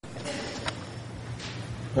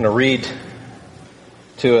I'm going to read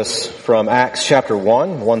to us from Acts chapter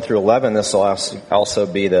 1 through 11. This will also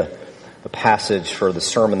be the passage for the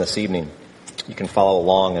sermon this evening. You can follow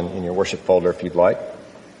along in your worship folder if you'd like.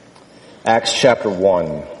 Acts chapter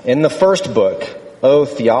 1. In the first book, O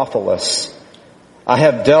Theophilus, I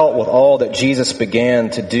have dealt with all that Jesus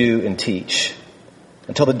began to do and teach,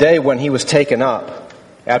 until the day when he was taken up,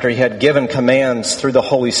 after he had given commands through the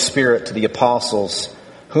Holy Spirit to the apostles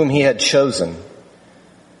whom he had chosen.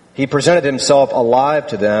 He presented himself alive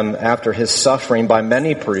to them after his suffering by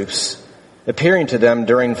many proofs, appearing to them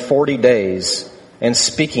during 40 days and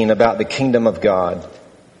speaking about the kingdom of God.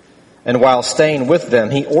 And while staying with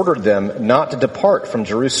them, he ordered them not to depart from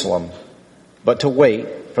Jerusalem, but to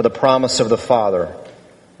wait for the promise of the Father,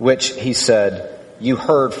 which, he said, you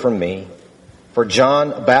heard from me. For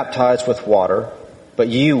John baptized with water, but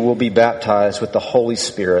you will be baptized with the Holy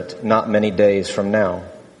Spirit not many days from now.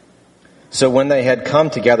 So when they had come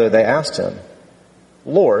together, they asked him,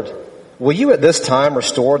 Lord, will you at this time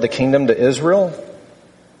restore the kingdom to Israel?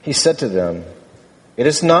 He said to them, it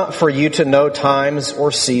is not for you to know times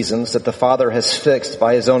or seasons that the Father has fixed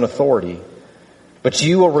by his own authority, but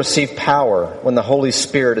you will receive power when the Holy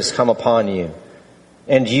Spirit has come upon you,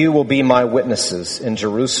 and you will be my witnesses in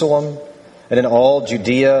Jerusalem and in all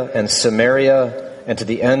Judea and Samaria and to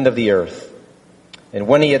the end of the earth. And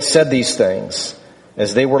when he had said these things,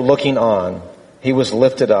 as they were looking on, he was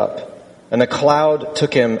lifted up, and a cloud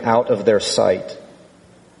took him out of their sight.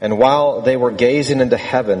 And while they were gazing into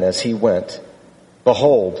heaven as he went,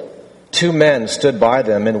 behold, two men stood by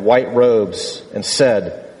them in white robes and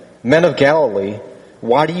said, Men of Galilee,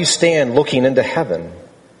 why do you stand looking into heaven?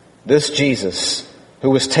 This Jesus, who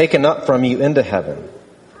was taken up from you into heaven,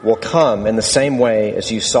 will come in the same way as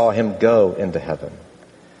you saw him go into heaven.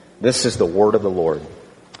 This is the word of the Lord.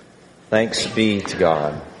 Thanks be to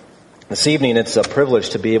God. This evening, it's a privilege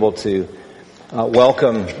to be able to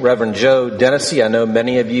welcome Reverend Joe Dennessy. I know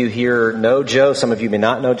many of you here know Joe. Some of you may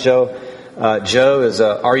not know Joe. Joe is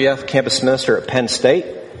a RUF campus minister at Penn State.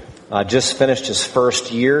 Just finished his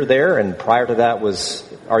first year there, and prior to that was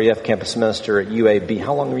RUF campus minister at UAB.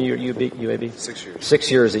 How long were you at UAB? 6 years.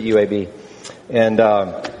 6 years at UAB. And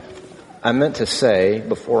I meant to say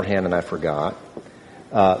beforehand, and I forgot,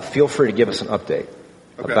 feel free to give us an update.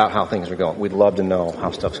 Okay. About how things are going. We'd love to know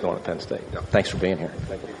how stuff's going at Penn State. Yeah. Thanks for being here.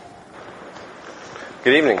 Thank you.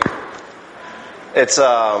 Good evening. It's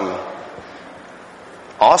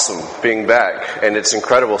awesome being back, and it's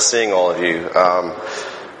incredible seeing all of you.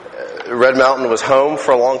 Red Mountain was home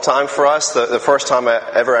for a long time for us. The first time I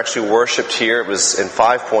ever actually worshiped here, it was in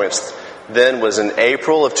 5 Points. Then was in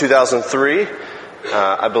April of 2003.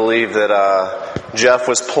 I believe that Jeff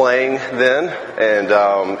was playing then, and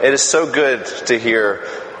it is so good to hear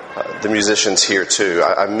the musicians here too.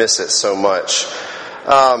 I miss it so much.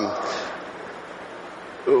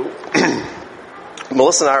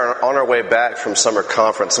 Melissa and I are on our way back from summer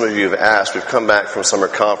conference. Some of you have asked. We've come back from summer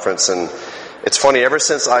conference, and it's funny, ever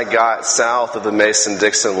since I got south of the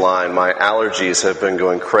Mason-Dixon line, my allergies have been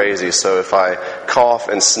going crazy, so if I cough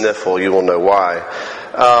and sniffle, you will know why.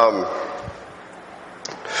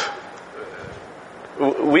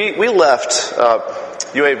 We left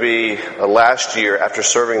UAB last year after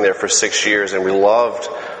serving there for 6 years, and we loved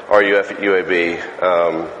RUF at UAB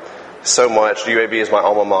so much. UAB is my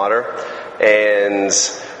alma mater, and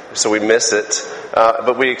so we miss it.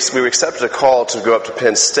 But we were accepted a call to go up to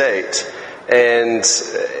Penn State, and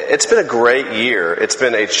it's been a great year. It's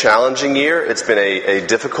been a challenging year. It's been a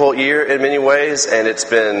difficult year in many ways, and it's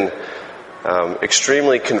been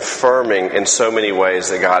extremely confirming in so many ways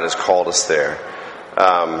that God has called us there.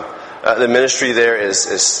 The ministry there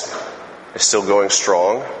is still going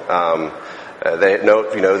strong.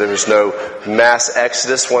 There was no mass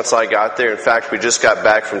exodus once I got there. In fact, we just got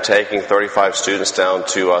back from taking 35 students down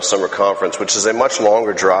to summer conference, which is a much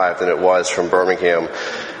longer drive than it was from Birmingham.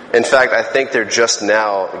 In fact, I think they're just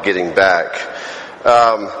now getting back.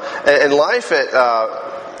 And life at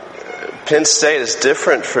Penn State is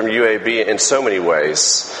different from UAB in so many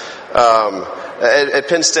ways. At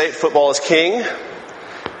Penn State, football is king.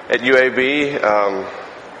 At UAB,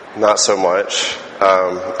 not so much.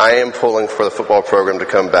 I am pulling for the football program to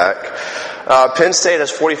come back. Penn State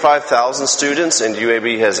has 45,000 students, and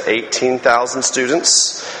UAB has 18,000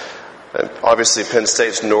 students. Obviously, Penn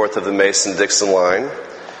State's north of the Mason-Dixon line,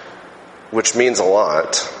 which means a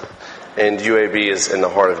lot. And UAB is in the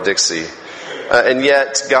heart of Dixie. And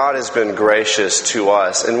yet, God has been gracious to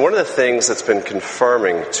us. And one of the things that's been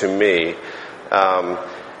confirming to me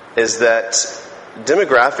is that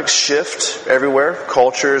demographics shift everywhere.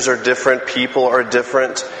 Cultures are different. People are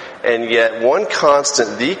different. And yet one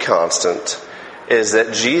constant, the constant, is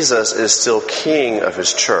that Jesus is still king of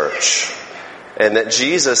his church. And that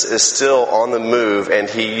Jesus is still on the move, and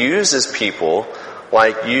he uses people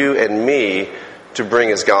like you and me to bring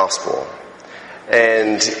his gospel.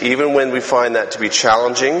 And even when we find that to be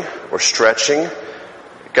challenging or stretching,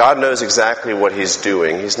 God knows exactly what he's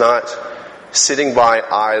doing. He's not sitting by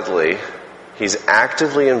idly. He's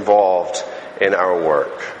actively involved in our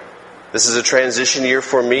work. This is a transition year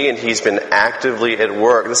for me, and he's been actively at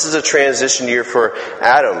work. This is a transition year for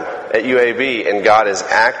Adam at UAB, and God is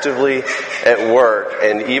actively at work.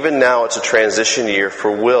 And even now it's a transition year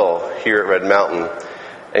for Will here at Red Mountain,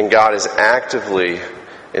 and God is actively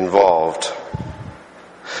involved.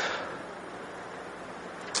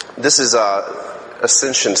 This is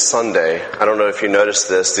Ascension Sunday. I don't know if you noticed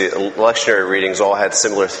this. The lectionary readings all had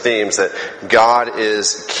similar themes, that God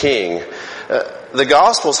is King. The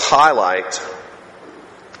Gospels highlight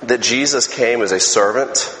that Jesus came as a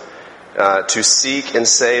servant to seek and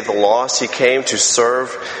save the lost. He came to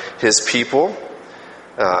serve his people.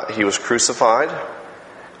 He was crucified.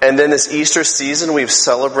 And then this Easter season, we've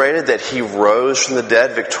celebrated that he rose from the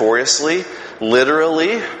dead victoriously,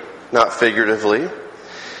 literally, not figuratively.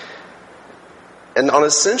 And on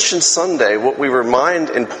Ascension Sunday, what we remind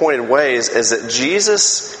in pointed ways is that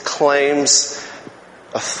Jesus claims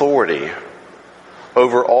authority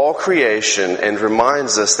over all creation and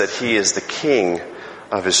reminds us that he is the king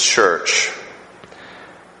of his church.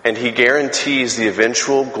 And he guarantees the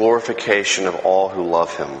eventual glorification of all who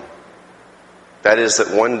love him. That is,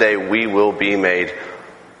 that one day we will be made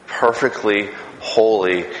perfectly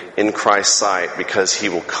holy in Christ's sight, because he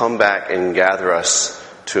will come back and gather us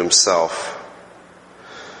to himself.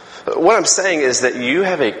 What I'm saying is that you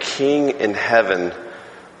have a king in heaven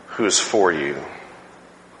who is for you,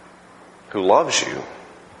 who loves you.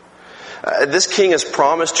 This king has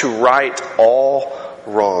promised to right all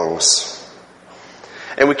wrongs.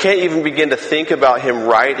 And we can't even begin to think about him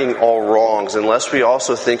righting all wrongs unless we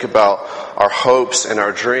also think about our hopes and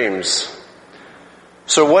our dreams.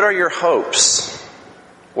 So what are your hopes?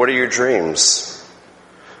 What are your dreams?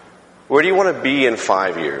 Where do you want to be in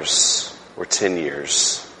 5 years or 10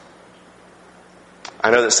 years? I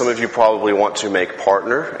know that some of you probably want to make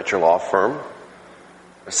partner at your law firm.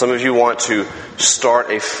 Some of you want to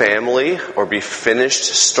start a family or be finished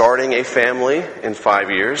starting a family in 5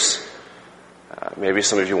 years. Maybe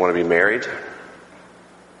some of you want to be married.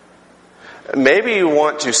 Maybe you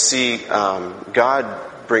want to see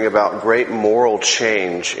God bring about great moral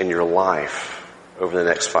change in your life over the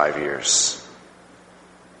next 5 years.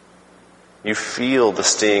 You feel the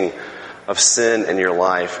sting of sin in your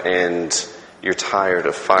life, and you're tired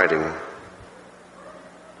of fighting.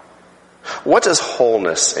 What does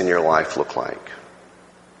wholeness in your life look like?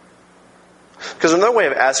 Because another way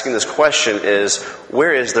of asking this question is,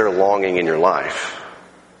 where is there longing in your life?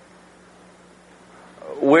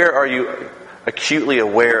 Where are you acutely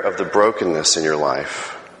aware of the brokenness in your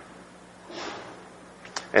life?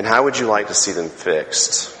 And how would you like to see them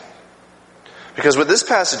fixed? Because what this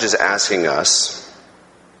passage is asking us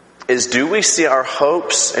is, do we see our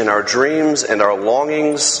hopes and our dreams and our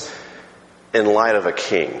longings in light of a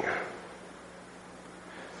king?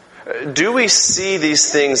 Do we see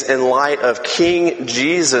these things in light of King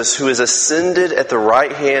Jesus, who is ascended at the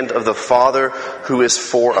right hand of the Father, who is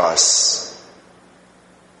for us?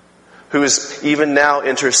 Who is even now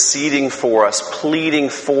interceding for us, pleading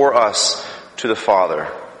for us to the Father.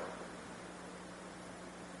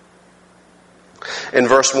 In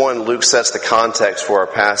verse 1, Luke sets the context for our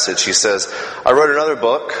passage. He says, I wrote another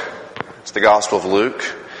book, it's the Gospel of Luke,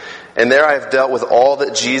 and there I have dealt with all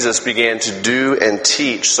that Jesus began to do and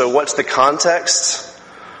teach. So what's the context?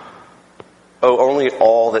 Oh, only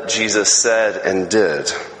all that Jesus said and did.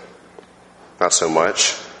 Not so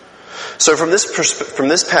much. So from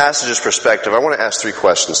this passage's perspective, I want to ask 3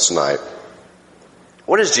 questions tonight.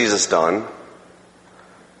 What has Jesus done?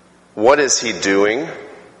 What is he doing?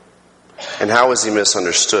 And how is he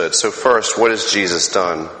misunderstood? So first, what has Jesus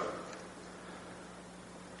done?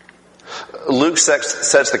 Luke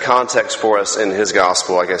sets the context for us in his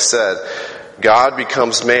gospel. Like I said, God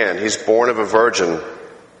becomes man. He's born of a virgin.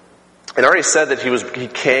 And I already said that he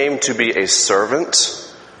came to be a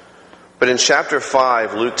servant. But in chapter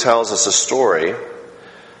 5, Luke tells us a story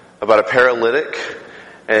about a paralytic,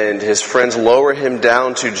 and his friends lower him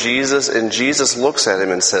down to Jesus, and Jesus looks at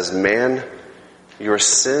him and says, man, your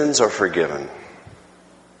sins are forgiven.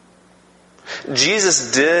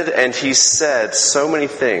 Jesus did and he said so many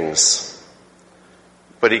things,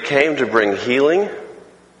 but he came to bring healing,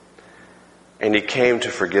 and he came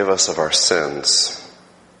to forgive us of our sins.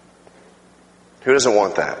 Who doesn't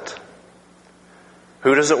want that?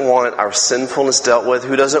 Who doesn't want our sinfulness dealt with?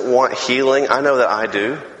 Who doesn't want healing? I know that I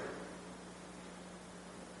do.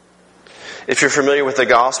 If you're familiar with the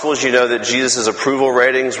Gospels, you know that Jesus' approval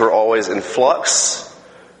ratings were always in flux,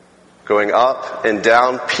 going up and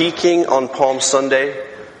down, peaking on Palm Sunday,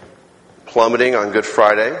 plummeting on Good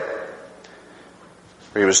Friday,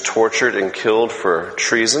 where he was tortured and killed for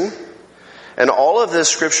treason. And all of this,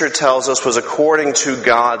 Scripture tells us, was according to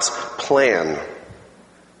God's plan.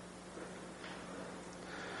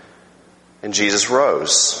 And Jesus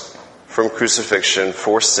rose from crucifixion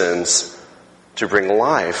for sins to bring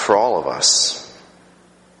life for all of us.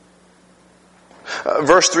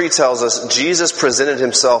 Verse 3 tells us Jesus presented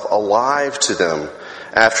himself alive to them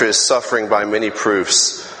after his suffering by many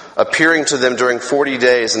proofs, appearing to them during 40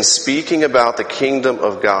 days and speaking about the kingdom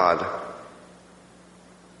of God.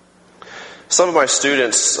 Some of my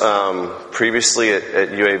students previously at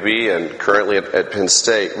UAB and currently at Penn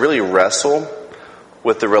State really wrestle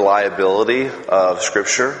with the reliability of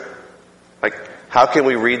Scripture. Like, how can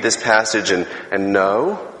we read this passage and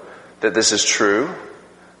know that this is true?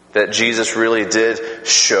 That Jesus really did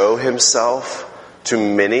show himself to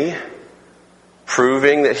many,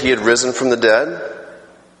 proving that he had risen from the dead?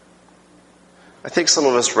 I think some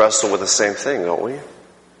of us wrestle with the same thing, don't we?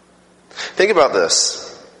 Think about this.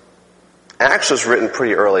 Acts was written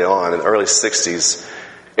pretty early on, in the early 60s.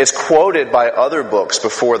 It's quoted by other books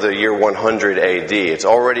before the year 100 AD. It's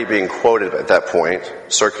already being quoted at that point,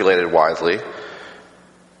 circulated widely.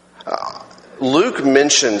 Luke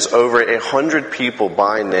mentions over 100 people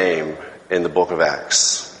by name in the book of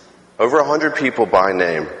Acts. Over 100 people by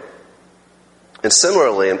name. And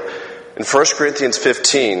similarly, in 1 Corinthians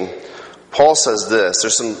 15, Paul says this.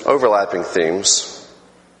 There's some overlapping themes.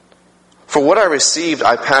 For what I received,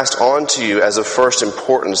 I passed on to you as of first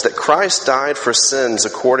importance, that Christ died for sins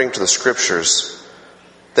according to the Scriptures,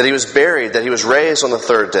 that he was buried, that he was raised on the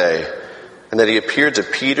third day, and that he appeared to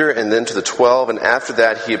Peter and then to the 12, and after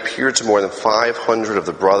that he appeared to more than 500 of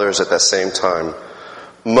the brothers at that same time,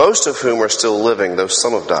 most of whom are still living, though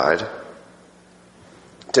some have died.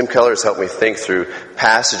 Tim Keller has helped me think through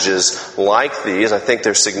passages like these. I think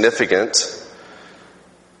they're significant.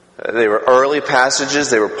 They were early passages.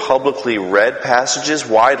 They were publicly read passages,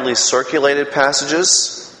 widely circulated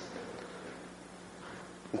passages.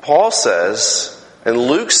 And Paul says, and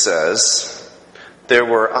Luke says, there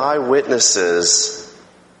were eyewitnesses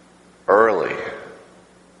early.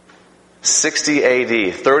 60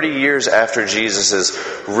 AD, 30 years after Jesus is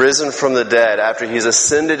risen from the dead, after he's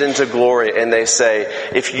ascended into glory, and they say,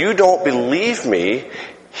 if you don't believe me,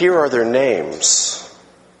 here are their names.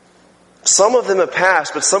 Some of them have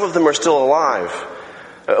passed, but some of them are still alive.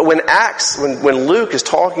 When Luke is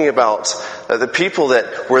talking about the people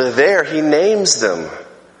that were there, he names them.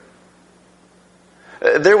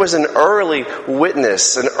 There was an early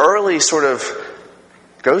witness, an early sort of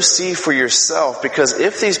go see for yourself, because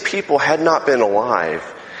if these people had not been alive,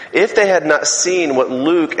 if they had not seen what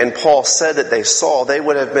Luke and Paul said that they saw, they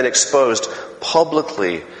would have been exposed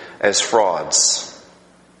publicly as frauds.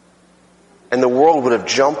 And the world would have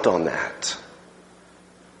jumped on that.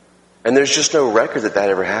 And there's just no record that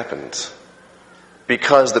ever happened.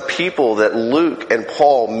 Because the people that Luke and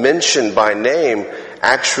Paul mentioned by name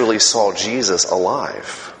actually saw Jesus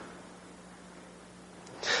alive.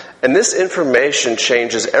 And this information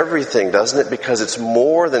changes everything, doesn't it? Because it's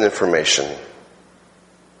more than information.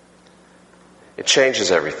 It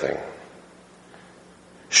changes everything.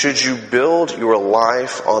 Should you build your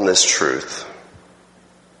life on this truth,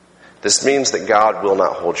 this means that God will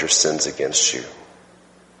not hold your sins against you.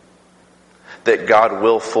 That God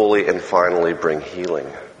will fully and finally bring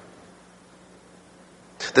healing.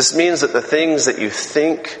 This means that the things that you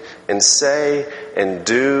think and say and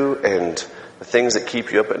do, and the things that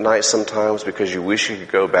keep you up at night sometimes because you wish you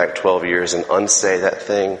could go back 12 years and unsay that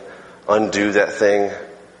thing, undo that thing,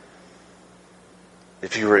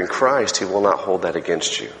 if you are in Christ, he will not hold that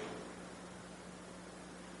against you.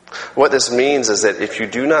 What this means is that if you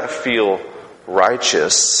do not feel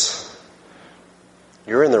righteous,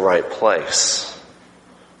 you're in the right place,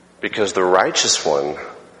 because the righteous one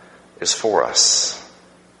is for us.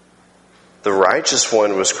 The righteous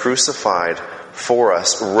one was crucified for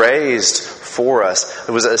us, raised for us,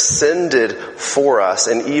 it was ascended for us,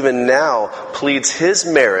 and even now pleads his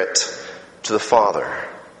merit to the Father,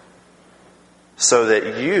 so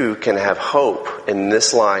that you can have hope in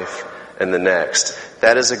this life and the next.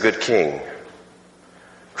 That is a good king.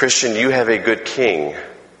 Christian, you have a good king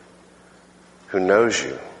who knows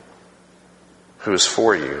you, who is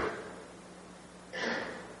for you.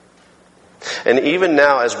 And even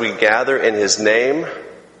now, as we gather in his name,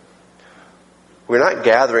 We're not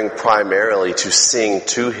gathering primarily to sing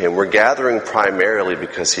to him. We're gathering primarily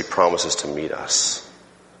because he promises to meet us.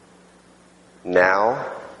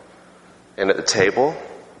 Now, and at the table,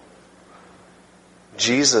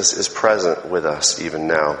 Jesus is present with us even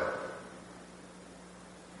now.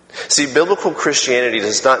 See, biblical Christianity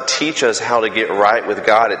does not teach us how to get right with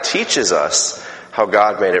God. It teaches us how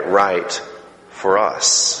God made it right for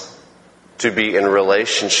us to be in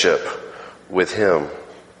relationship with him.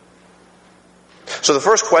 So the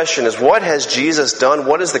first question is, what has Jesus done?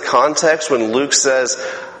 What is the context when Luke says,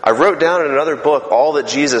 I wrote down in another book all that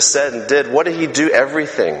Jesus said and did? What did he do?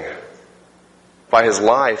 Everything. By his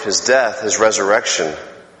life, his death, his resurrection.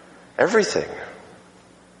 Everything.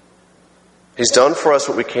 He's done for us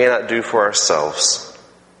what we cannot do for ourselves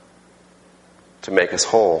to make us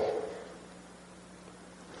whole.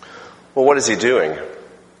 Well, what is he doing?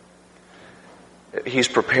 He's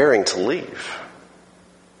preparing to leave.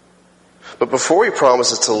 But before he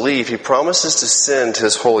promises to leave, he promises to send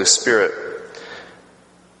his Holy Spirit.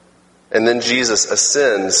 And then Jesus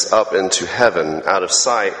ascends up into heaven out of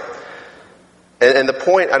sight. And the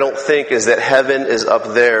point, I don't think, is that heaven is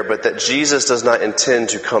up there, but that Jesus does not intend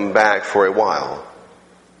to come back for a while.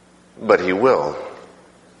 But he will.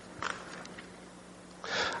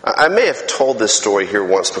 I may have told this story here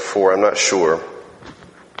once before, I'm not sure.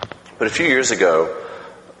 But a few years ago,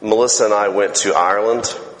 Melissa and I went to Ireland.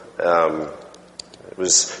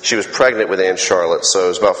 She was pregnant with Anne Charlotte, so it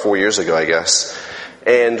was about 4 years ago, I guess.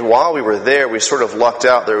 And while we were there, we sort of lucked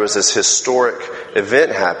out. There was this historic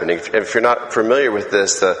event happening. If you're not familiar with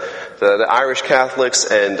this, the Irish Catholics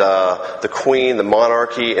and the Queen, the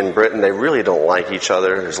monarchy in Britain, they really don't like each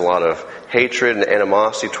other. There's a lot of hatred and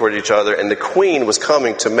animosity toward each other. And the Queen was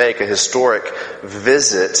coming to make a historic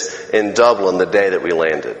visit in Dublin the day that we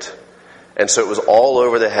landed. And so it was all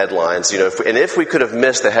over the headlines, if we could have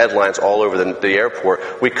missed the headlines all over the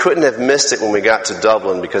airport, we couldn't have missed it when we got to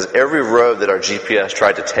Dublin, because every road that our GPS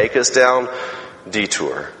tried to take us down,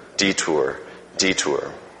 detour, detour,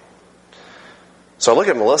 detour. So I look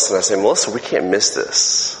at Melissa and I say, Melissa, we can't miss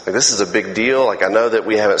this. This is a big deal. I know that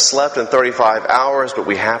we haven't slept in 35 hours, but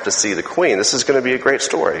we have to see the Queen. This is going to be a great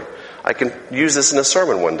story. I can use this in a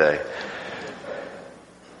sermon one day.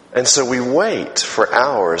 And so we wait for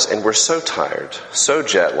hours, and we're so tired, so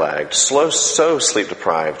jet-lagged, so sleep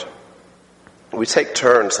deprived. We take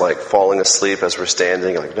turns falling asleep as we're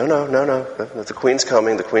standing, no, the Queen's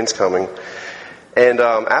coming, the Queen's coming. And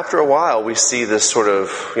after a while, we see this sort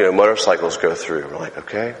of, motorcycles go through. We're like,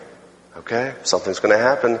 okay, something's going to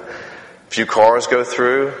happen. A few cars go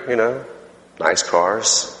through, nice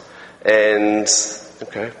cars. And,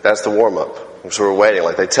 okay, that's the warm-up. So we're waiting.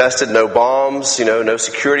 They tested, no bombs, no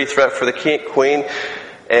security threat for the Queen.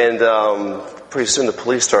 And pretty soon the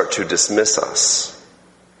police start to dismiss us.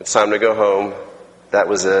 It's time to go home. That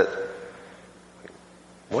was it.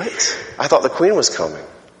 Wait, I thought the Queen was coming.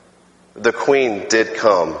 The Queen did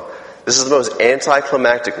come. This is the most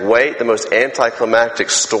anticlimactic wait, the most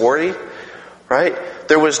anticlimactic story, right?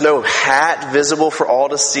 There was no hat visible for all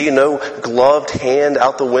to see, no gloved hand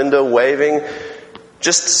out the window waving.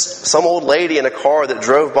 Just some old lady in a car that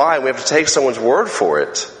drove by, and we have to take someone's word for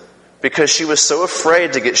it, because she was so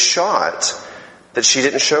afraid to get shot that she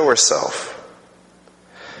didn't show herself.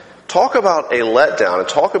 Talk about a letdown, and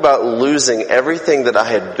talk about losing everything that I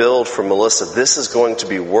had built for Melissa. This is going to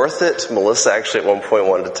be worth it. Melissa actually at one point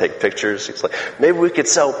wanted to take pictures. She's like, maybe we could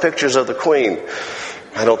sell pictures of the Queen.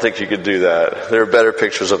 I don't think you could do that. There are better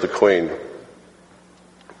pictures of the Queen.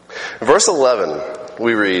 In verse 11,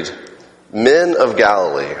 we read, Men of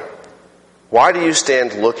Galilee, why do you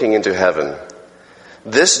stand looking into heaven?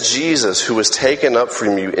 This Jesus who was taken up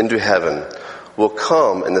from you into heaven will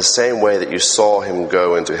come in the same way that you saw him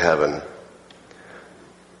go into heaven.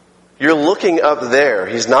 You're looking up there.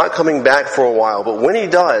 He's not coming back for a while, but when he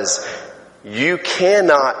does, you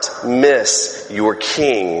cannot miss your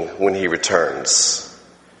King when he returns.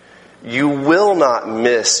 You will not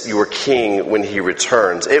miss your King when he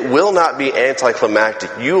returns. It will not be anticlimactic.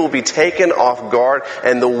 You will be taken off guard,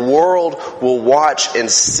 and the world will watch and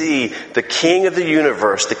see the King of the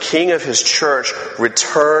universe, the King of his church,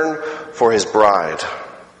 return for his bride.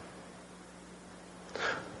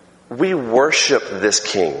 We worship this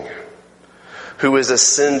King who is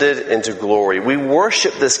ascended into glory. We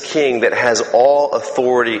worship this King that has all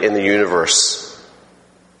authority in the universe.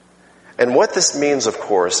 And what this means, of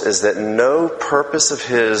course, is that no purpose of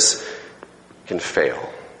his can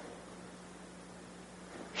fail.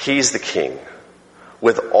 He's the King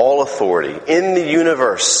with all authority in the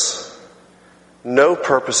universe. No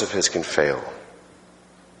purpose of his can fail.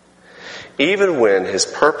 Even when his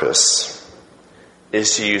purpose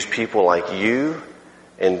is to use people like you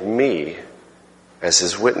and me as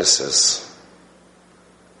his witnesses.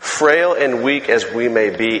 Frail and weak as we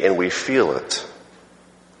may be, and we feel it,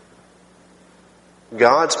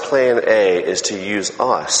 God's plan A is to use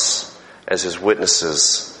us as his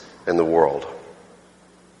witnesses in the world.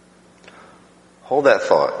 Hold that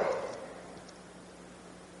thought.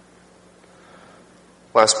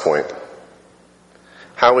 Last point.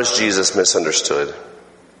 How is Jesus misunderstood?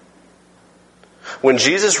 When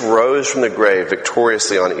Jesus rose from the grave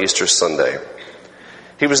victoriously on Easter Sunday,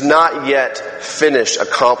 he was not yet finished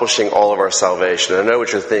accomplishing all of our salvation. I know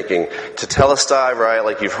what you're thinking. Tetelestai, right?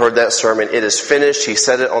 Like you've heard that sermon. It is finished. He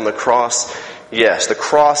said it on the cross. Yes, the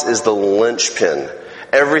cross is the linchpin.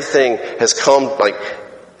 Everything has come,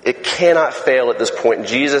 it cannot fail at this point.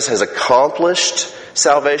 Jesus has accomplished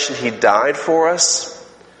salvation. He died for us.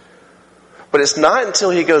 But it's not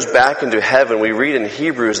until he goes back into heaven, we read in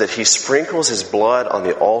Hebrews, that he sprinkles his blood on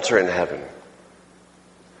the altar in heaven.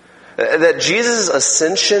 That Jesus'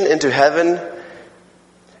 ascension into heaven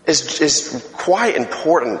is quite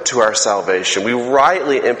important to our salvation. We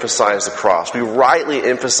rightly emphasize the cross. We rightly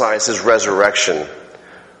emphasize his resurrection.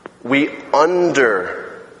 We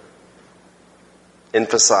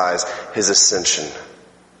under-emphasize his ascension,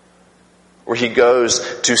 where he goes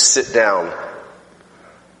to sit down.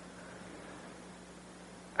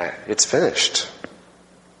 It's finished.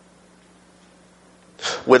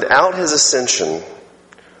 Without his ascension,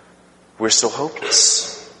 we're still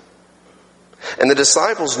hopeless. And the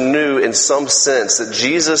disciples knew in some sense that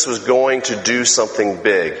Jesus was going to do something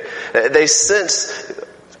big. They sensed the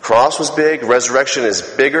cross was big, resurrection is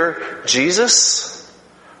bigger. Jesus,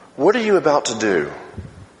 what are you about to do?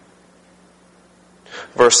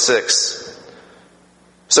 Verse 6.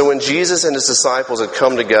 So when Jesus and his disciples had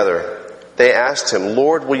come together, they asked him,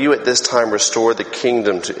 Lord, will you at this time restore the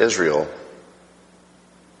kingdom to Israel?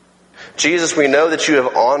 Jesus, we know that you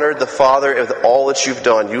have honored the Father with all that you've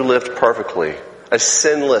done. You lived perfectly, a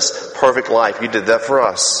sinless, perfect life. You did that for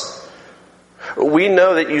us. We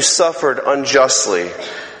know that you suffered unjustly,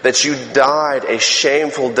 that you died a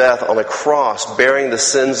shameful death on a cross, bearing the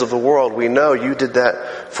sins of the world. We know you did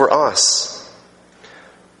that for us.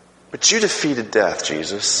 But you defeated death,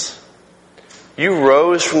 Jesus. You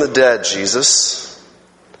rose from the dead, Jesus.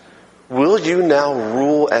 Will you now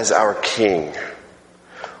rule as our king?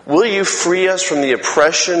 Will you free us from the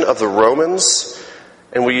oppression of the Romans?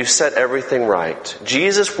 And will you set everything right?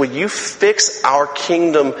 Jesus, will you fix our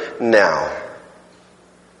kingdom now?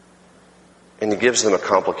 And he gives them a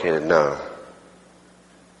complicated no.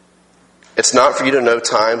 It's not for you to know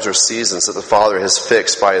times or seasons that the Father has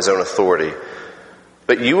fixed by his own authority.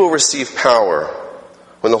 But you will receive power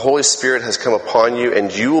when the Holy Spirit has come upon you,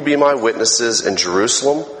 and you will be my witnesses in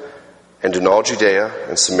Jerusalem and in all Judea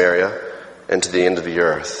and Samaria and to the end of the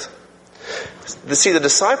earth. See, the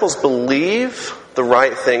disciples believe the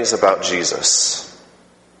right things about Jesus.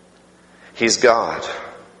 He's God.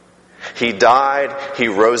 He died. He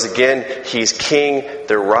rose again. He's king.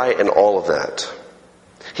 They're right in all of that.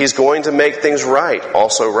 He's going to make things right,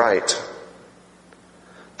 also right.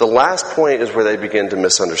 The last point is where they begin to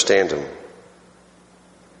misunderstand him.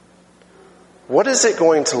 What is it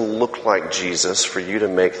going to look like, Jesus, for you to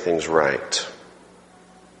make things right?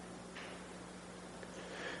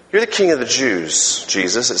 You're the king of the Jews,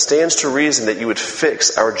 Jesus. It stands to reason that you would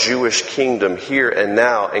fix our Jewish kingdom here and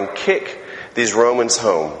now and kick these Romans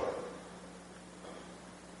home.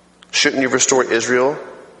 Shouldn't you restore Israel?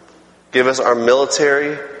 Give us our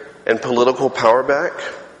military and political power back?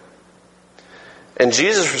 And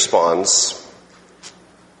Jesus responds,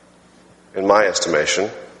 in my estimation,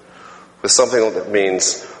 with something that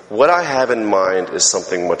means, what I have in mind is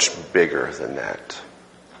something much bigger than that.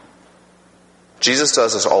 Jesus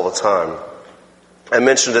does this all the time. I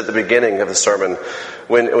mentioned at the beginning of the sermon,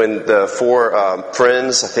 when the four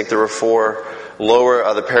friends, I think there were four,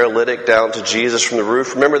 lower the paralytic down to Jesus from the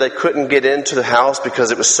roof. Remember, they couldn't get into the house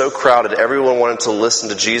because it was so crowded. Everyone wanted to listen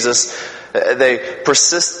to Jesus. They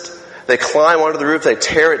persist. They climb onto the roof. They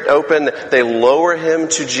tear it open. They lower him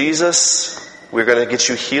to Jesus. We're going to get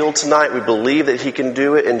you healed tonight. We believe that he can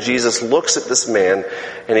do it. And Jesus looks at this man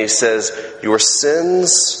and he says, your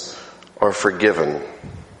sins are forgiven.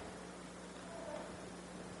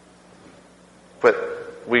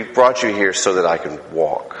 But we brought you here so that I can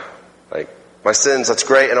walk. My sins, that's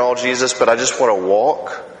great and all, Jesus, but I just want to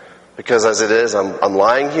walk because as it is, I'm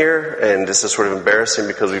lying here and this is sort of embarrassing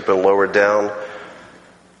because we've been lowered down.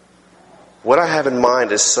 What I have in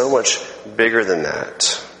mind is so much bigger than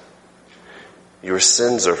that. Your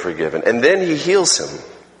sins are forgiven. And then he heals him.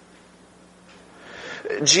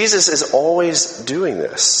 Jesus is always doing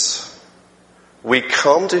this. We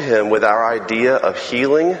come to him with our idea of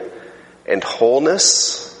healing and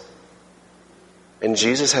wholeness, and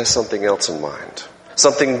Jesus has something else in mind,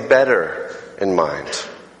 something better in mind.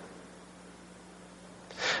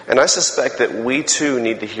 And I suspect that we too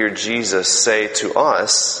need to hear Jesus say to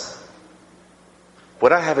us,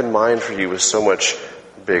 what I have in mind for you is so much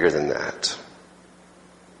bigger than that.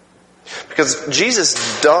 Because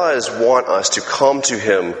Jesus does want us to come to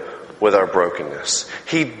him with our brokenness.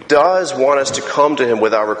 He does want us to come to him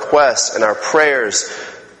with our requests and our prayers.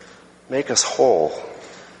 Make us whole.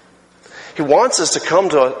 He wants us to come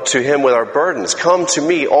to him with our burdens. Come to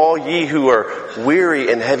me, all ye who are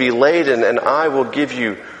weary and heavy laden, and I will give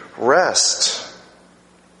you rest.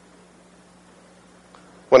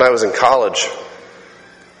 When I was in college,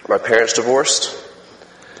 my parents divorced,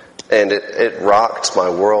 and it rocked my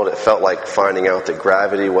world. It felt like finding out that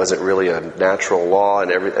gravity wasn't really a natural law,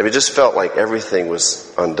 and it just felt like everything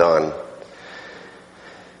was undone.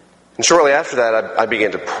 And shortly after that, I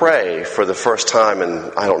began to pray for the first time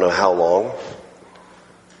in I don't know how long.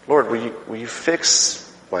 Lord, will you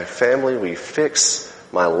fix my family? Will you fix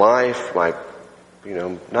my life? My,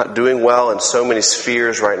 not doing well in so many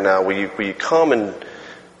spheres right now. Will you come and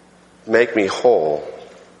make me whole?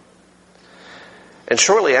 And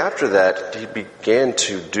shortly after that, he began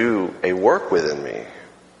to do a work within me.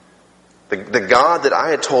 The God that I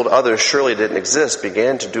had told others surely didn't exist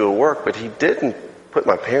began to do a work, but he didn't put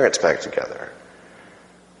my parents back together.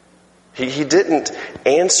 He didn't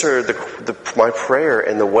answer my prayer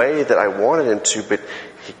in the way that I wanted him to, but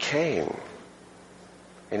he came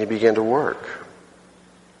and he began to work.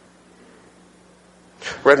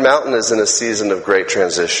 Red Mountain is in a season of great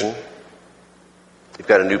transition. You've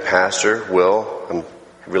got a new pastor, Will. I'm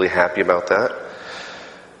really happy about that.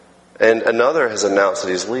 And another has announced that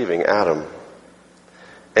he's leaving, Adam.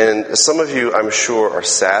 And some of you, I'm sure, are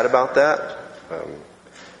sad about that,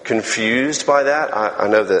 confused by that. I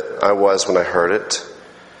know that I was when I heard it.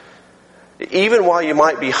 Even while you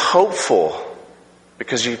might be hopeful,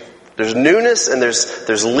 because there's newness and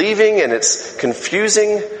there's leaving and it's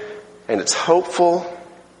confusing and it's hopeful.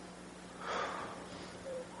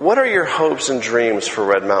 What are your hopes and dreams for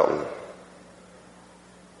Red Mountain?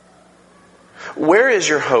 Where is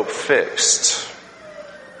your hope fixed?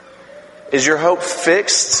 Is your hope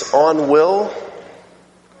fixed on Will?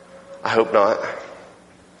 I hope not.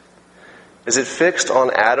 Is it fixed on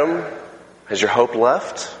Adam? Has your hope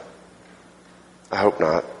left? I hope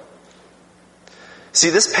not. See,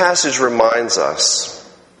 this passage reminds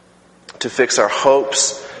us to fix our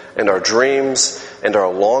hopes and our dreams and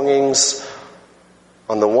our longings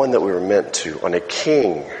on the one that we were meant to, on a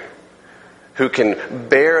king who can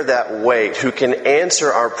bear that weight, who can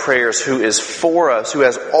answer our prayers, who is for us, who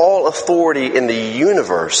has all authority in the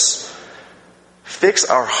universe. Fix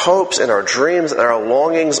our hopes and our dreams and our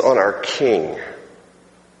longings on our king,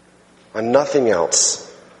 on nothing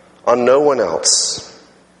else, on no one else.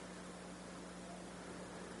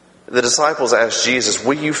 The disciples asked Jesus,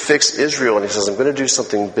 will you fix Israel? And he says, I'm going to do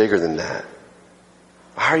something bigger than that.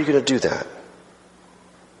 How are you going to do that?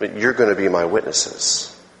 But you're going to be my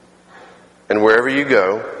witnesses. And wherever you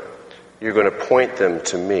go, you're going to point them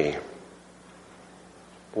to me.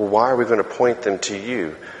 Well, why are we going to point them to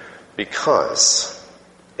you? Because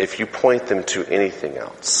if you point them to anything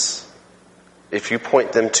else, if you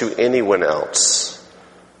point them to anyone else,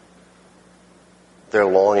 their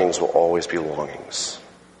longings will always be longings.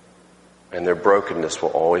 And their brokenness will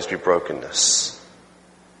always be brokenness.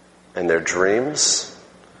 And their dreams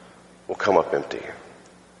will come up empty.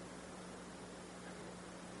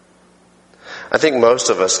 I think most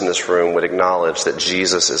of us in this room would acknowledge that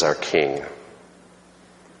Jesus is our King.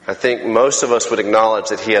 I think most of us would acknowledge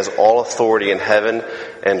that he has all authority in heaven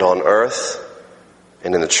and on earth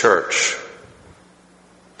and in the church.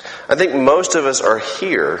 I think most of us are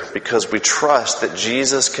here because we trust that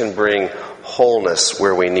Jesus can bring wholeness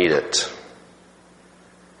where we need it.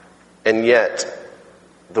 And yet,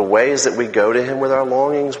 the ways that we go to him with our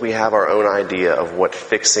longings, we have our own idea of what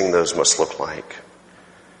fixing those must look like.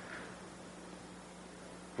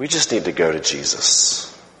 We just need to go to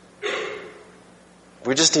Jesus.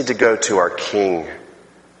 We just need to go to our King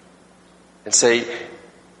and say,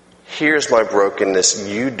 here's my brokenness,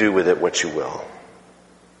 you do with it what you will.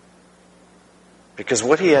 Because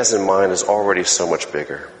what he has in mind is already so much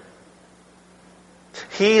bigger.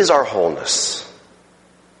 He is our wholeness.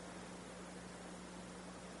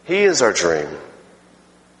 He is our dream.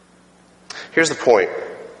 Here's the point.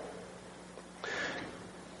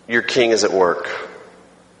 Your King is at work.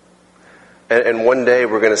 And one day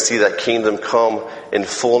we're going to see that kingdom come in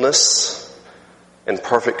fullness, in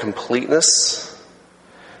perfect completeness.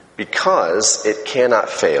 because it cannot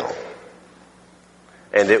fail,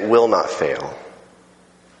 and it will not fail.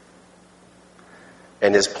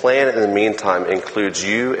 And his plan in the meantime includes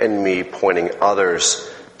you and me pointing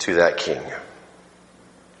others to that King.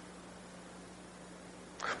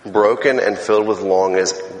 Broken and filled with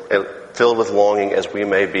longing as we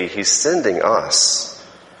may be, he's sending us.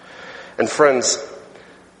 And friends,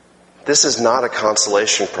 this is not a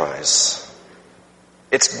consolation prize.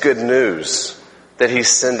 It's good news that he's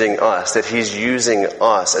sending us, that he's using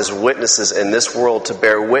us as witnesses in this world to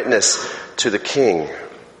bear witness to the King.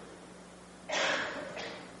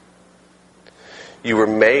 You were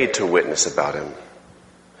made to witness about him.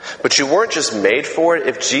 But you weren't just made for it.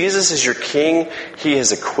 If Jesus is your King, he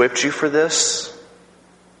has equipped you for this.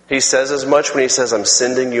 He says as much when he says, I'm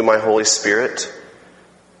sending you my Holy Spirit.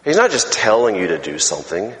 He's not just telling you to do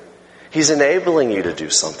something. He's enabling you to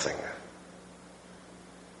do something.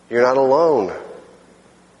 You're not alone.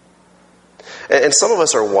 And some of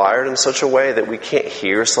us are wired in such a way that we can't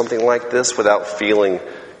hear something like this without feeling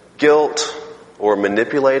guilt or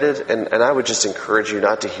manipulated, and I would just encourage you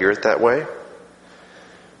not to hear it that way.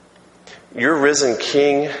 Your risen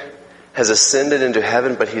King has ascended into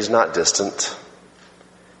heaven, but he's not distant.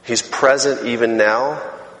 He's present even now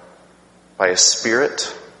by his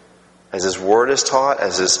Spirit, as his word is taught,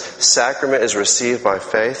 as his sacrament is received by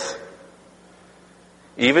faith.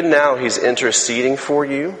 Even now he's interceding for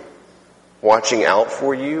you, watching out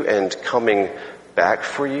for you, and coming back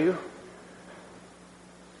for you.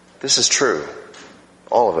 This is true.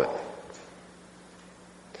 All of it.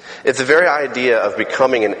 If the very idea of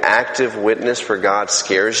becoming an active witness for God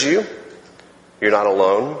scares you, you're not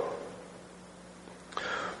alone.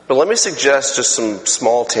 But let me suggest just some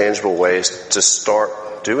small, tangible ways to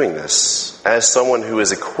start doing this as someone who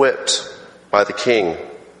is equipped by the King.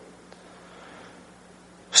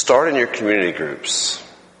 Start in your community groups.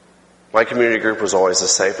 My community group was always the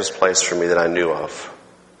safest place for me that I knew of,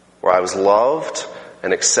 where I was loved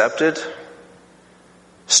and accepted.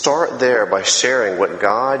 Start there by sharing what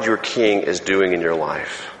God, your King, is doing in your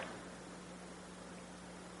life.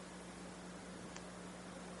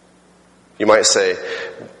 You might say,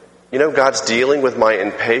 God's dealing with my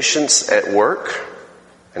impatience at work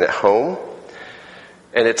and at home,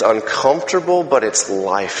 and it's uncomfortable, but it's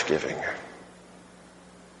life-giving.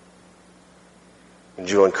 And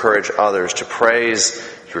you'll encourage others to praise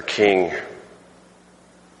your King.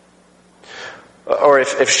 Or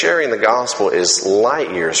if sharing the gospel is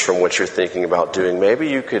light years from what you're thinking about doing, maybe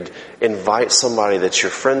you could invite somebody that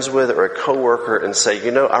you're friends with or a coworker and say,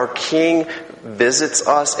 our King visits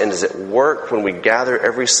us and is at work when we gather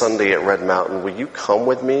every Sunday at Red Mountain. Will you come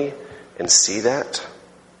with me and see that?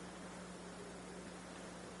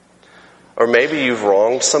 Or maybe you've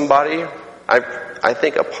wronged somebody. I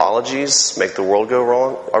think apologies make the world go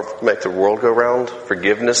wrong, or make the world go round.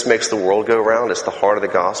 Forgiveness makes the world go round. It's the heart of the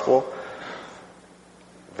gospel.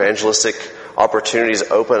 Evangelistic opportunities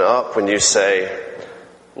open up when you say,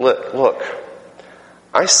 look,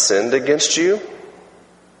 I sinned against you,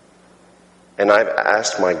 and I've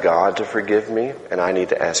asked my God to forgive me, and I need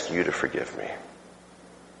to ask you to forgive me.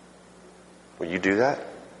 Will you do that?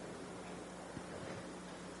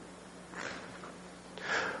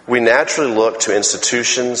 We naturally look to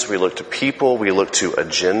institutions, we look to people, we look to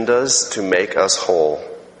agendas to make us whole.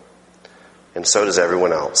 And so does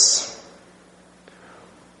everyone else.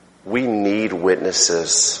 We need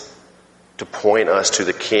witnesses to point us to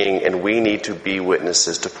the King, and we need to be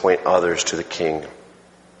witnesses to point others to the King.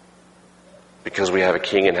 Because we have a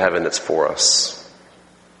King in heaven that's for us.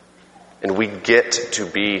 And we get to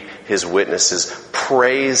be his witnesses.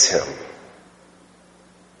 Praise him.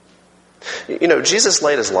 Jesus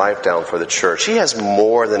laid his life down for the church. He has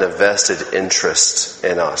more than a vested interest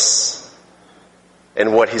in us,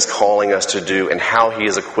 and what he's calling us to do and how he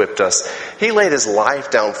has equipped us. He laid his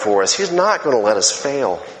life down for us. He's not going to let us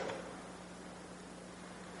fail.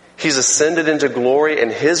 He's ascended into glory,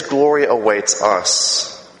 and his glory awaits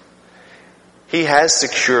us. He has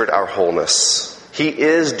secured our wholeness. He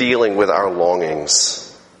is dealing with our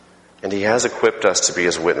longings, and he has equipped us to be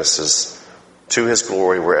his witnesses to his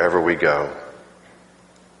glory wherever we go.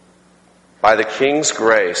 By the King's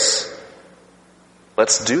grace,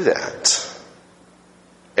 let's do that.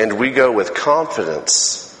 And we go with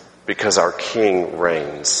confidence because our King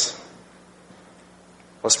reigns.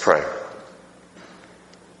 Let's pray.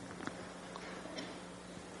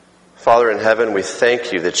 Father in heaven, we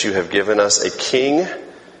thank you that you have given us a King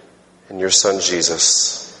in your Son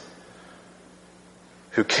Jesus,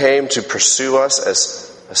 who came to pursue us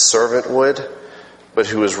as a servant would, but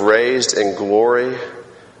who was raised in glory,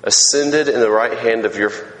 ascended in the right hand of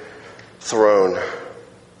your throne,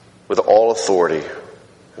 with all authority,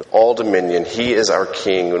 and all dominion. He is our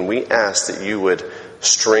King. And we ask that you would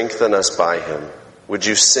strengthen us by him. Would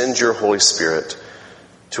you send your Holy Spirit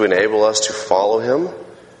to enable us to follow him,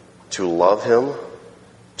 to love him,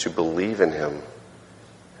 to believe in him.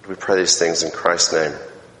 And we pray these things in Christ's name.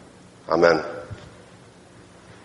 Amen.